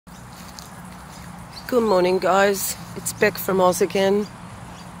Good morning, guys. It's Beck from Oz again.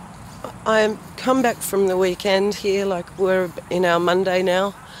 I've come back from the weekend here, like we're in our Monday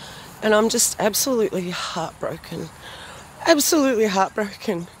now, and I'm just absolutely heartbroken. Absolutely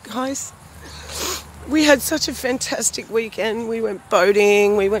heartbroken, guys. We had such a fantastic weekend. We went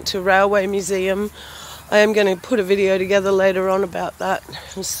boating, we went to Railway Museum. I am going to put a video together later on about that.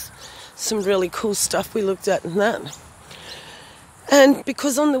 There's some really cool stuff we looked at in that. And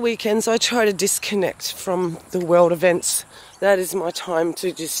because on the weekends I try to disconnect from the world events, that is my time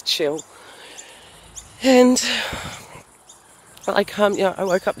to just chill. And I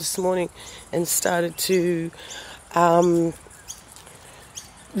woke up this morning and started to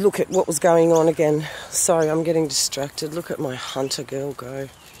look at what was going on again. Sorry, I'm getting distracted. Look at my hunter girl go.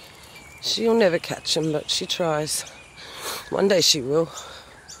 She'll never catch him, but she tries. One day she will.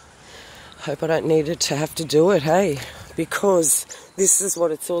 Hope I don't need her to have to do it, hey? Because this is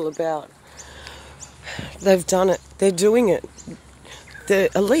what it's all about. They've done it. They're doing it. The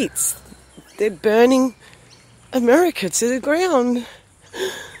elites. They're burning America to the ground.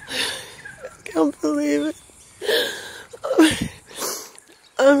 I can't believe it.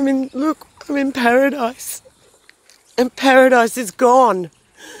 I'm in paradise. And paradise is gone.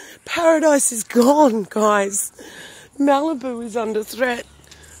 Paradise is gone, guys. Malibu is under threat.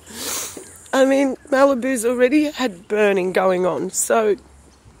 I mean, Malibu's already had burning going on, so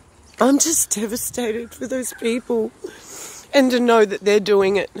I'm just devastated for those people and to know that they're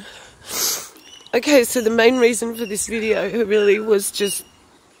doing it. Okay, so the main reason for this video really was just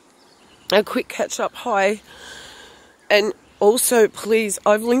a quick catch-up. Hi. And also, please,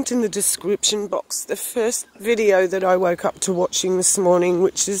 I've linked in the description box the first video that I woke up to watching this morning,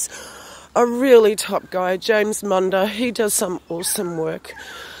 which is a really top guy, James Munda. He does some awesome work.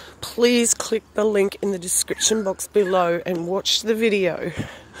 Please click the link in the description box below and watch the video.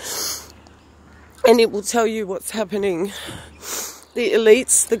 And it will tell you what's happening. The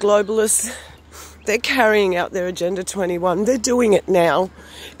elites, the globalists, they're carrying out their Agenda 21. They're doing it now.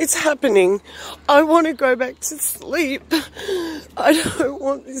 It's happening. I want to go back to sleep. I don't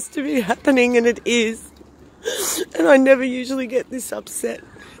want this to be happening, and it is. And I never usually get this upset.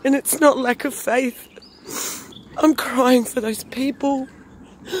 And it's not lack of faith. I'm crying for those people.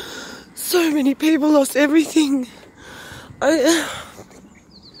 So many people lost everything. I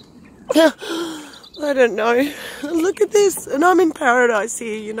don't know. Look at this. And I'm in paradise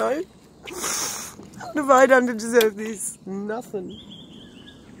here, you know. What have I done to deserve this? Nothing.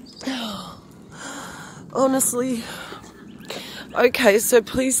 Honestly. Okay, so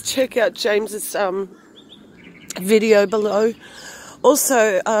please check out James's video below.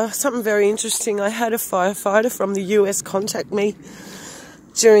 Also, something very interesting. I had a firefighter from the US contact me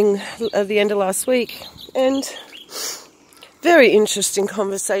during the end of last week, and very interesting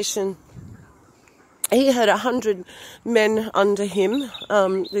conversation. He had 100 men under him.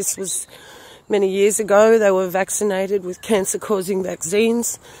 This was many years ago. They were vaccinated with cancer-causing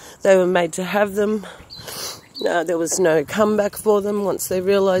vaccines. They were made to have them. There was no comeback for them once they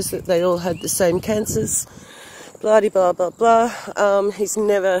realised that they all had the same cancers. Blah blah blah blah. He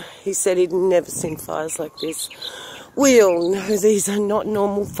said he'd never seen fires like this. We all know these are not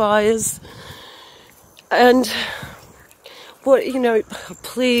normal fires. And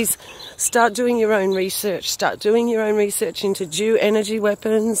please start doing your own research. Start doing your own research into Jew energy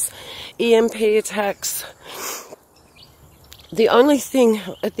weapons, EMP attacks. The only thing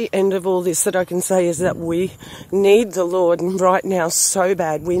at the end of all this that I can say is that we need the Lord right now so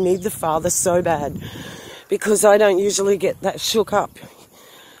bad. We need the Father so bad. Because I don't usually get that shook up.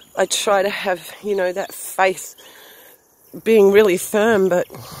 I try to have, that faith being really firm, but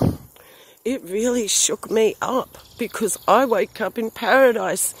it really shook me up because I woke up in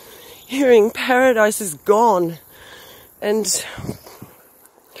paradise, hearing paradise is gone. And,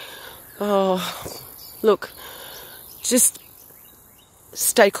 look, just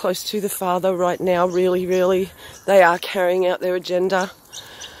stay close to the Father right now, really, really. They are carrying out their agenda.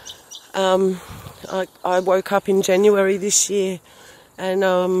 I woke up in January this year and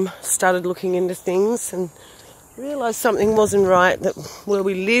started looking into things and realised something wasn't right, that where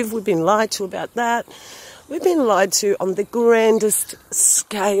we live, we've been lied to about that. We've been lied to on the grandest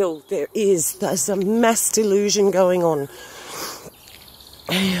scale there is. There's a mass delusion going on.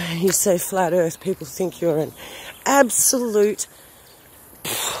 You say flat earth, people think you're an absolute,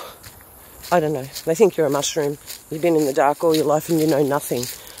 I don't know, they think you're a mushroom. You've been in the dark all your life and you know nothing.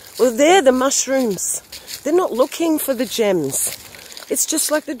 Well, they're the mushrooms. They're not looking for the gems. It's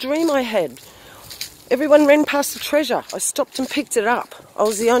just like the dream I had. Everyone ran past the treasure. I stopped and picked it up. I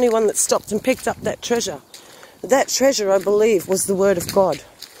was the only one that stopped and picked up that treasure. That treasure, I believe, was the Word of God.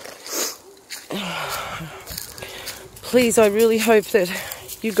 Please, I really hope that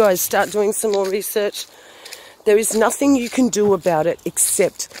you guys start doing some more research. There is nothing you can do about it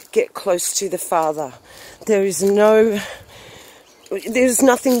except get close to the Father. There's nothing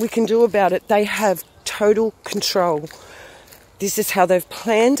we can do about it. They have total control. This is how they've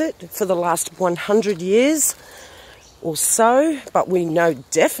planned it for the last 100 years or so. But we know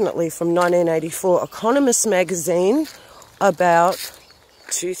definitely from 1984 Economist magazine about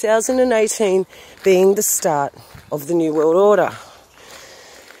 2018 being the start of the New World Order.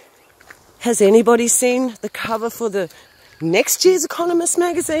 Has anybody seen the cover for the next year's Economist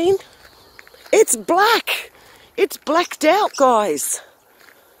magazine? It's black. It's blacked out, guys.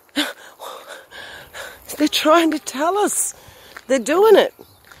 They're trying to tell us. They're doing it.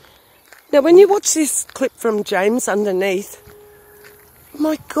 Now, when you watch this clip from James underneath,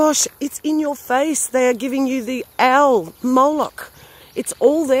 my gosh, it's in your face. They are giving you the owl, Moloch. It's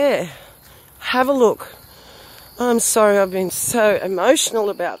all there. Have a look. I'm sorry I've been so emotional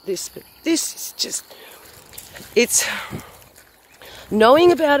about this, but this is just... It's...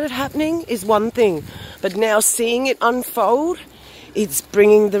 Knowing about it happening is one thing, but now seeing it unfold, it's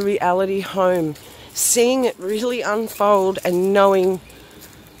bringing the reality home. Seeing it really unfold and knowing,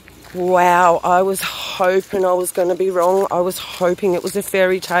 wow, I was hoping I was going to be wrong. I was hoping it was a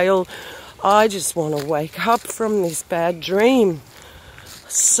fairy tale. I just want to wake up from this bad dream.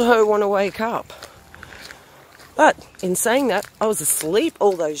 So want to wake up. But in saying that, I was asleep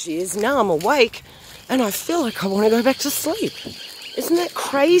all those years. Now I'm awake and I feel like I want to go back to sleep. Isn't that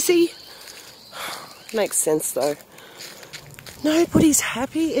crazy? Makes sense though. Nobody's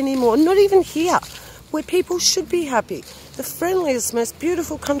happy anymore. Not even here, where people should be happy. The friendliest, most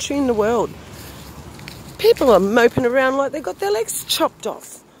beautiful country in the world. People are moping around like they got their legs chopped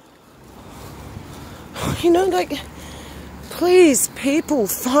off. You know, like, please, people,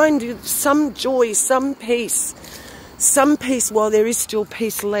 find some joy, some peace. Some peace while there is still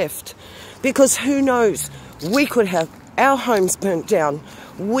peace left. Because who knows, we could have our homes burnt down.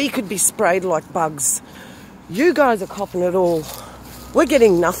 We could be sprayed like bugs. You guys are copping it all. We're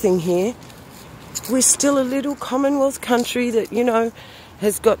getting nothing here. We're still a little Commonwealth country that, you know,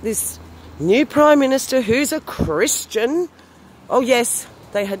 has got this new Prime Minister who's a Christian. Oh yes,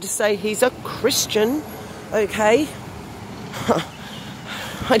 they had to say he's a Christian, okay?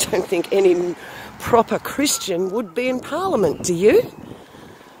 I don't think any proper Christian would be in Parliament, do you?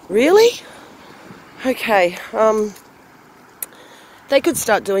 Really? Okay, they could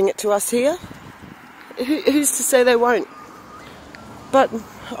start doing it to us here. Who's to say they won't? But,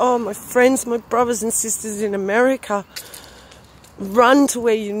 oh, my friends, my brothers and sisters in America, run to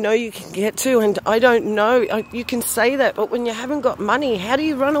where you know you can get to. And I don't know, you can say that, but when you haven't got money, how do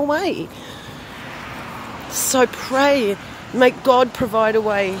you run away? So pray, make God provide a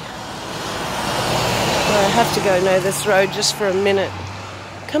way. I have to go know this road just for a minute.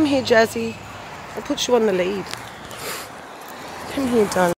 Come here, Jazzy. I'll put you on the lead. Come here, darling.